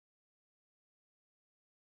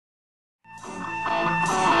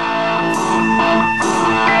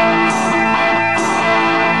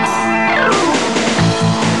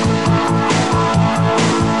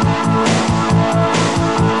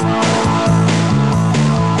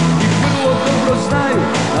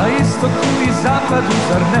napadu,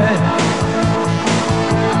 zar ne?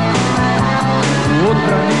 U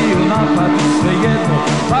odbrani ili napadu, svejedno,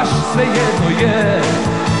 baš svejedno je.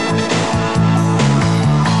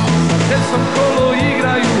 Sa Cesom kolo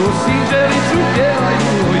igraju, o Sinđeliću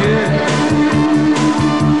pjevaju, je.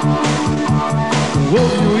 U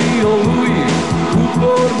ognju i oluji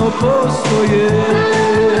uporno postoje.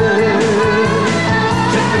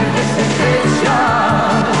 43.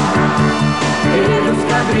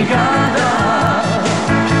 Europska brigada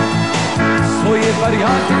svoje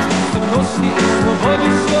varijante čusto nosi i slobodu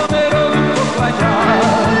svome rodu poklanja.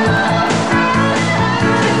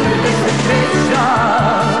 43.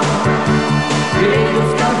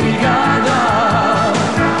 Europska brigada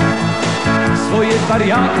svoje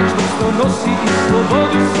varijante čusto nosi i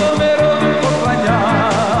slobodu svome rodu poklanja.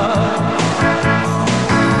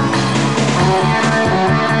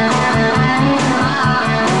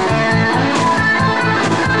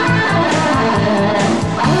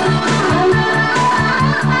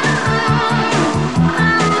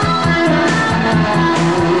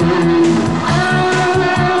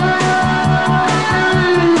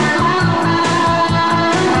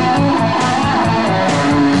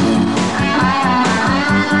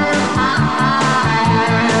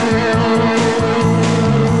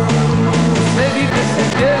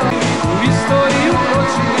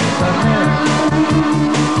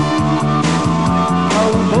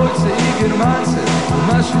 Germance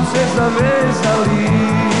u našu se zavezali,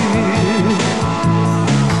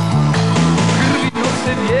 krvi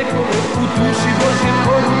nose vijekove, u duši Božje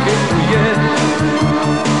poruke tu je.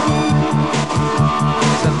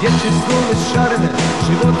 Za dječje stole šarene,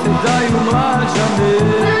 živote daju mlađane.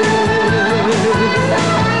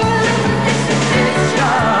 43.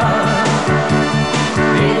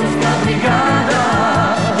 Europska brigada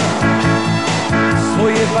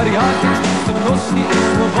svoje varijante čusto nosi i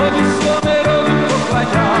slobodu svome rodu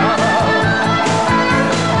poklanja.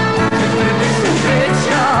 43.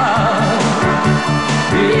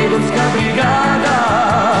 Europska brigada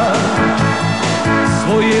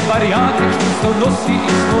svoje varijante čusto nosi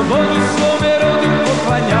i slobodu svome rodu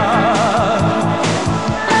poklanja.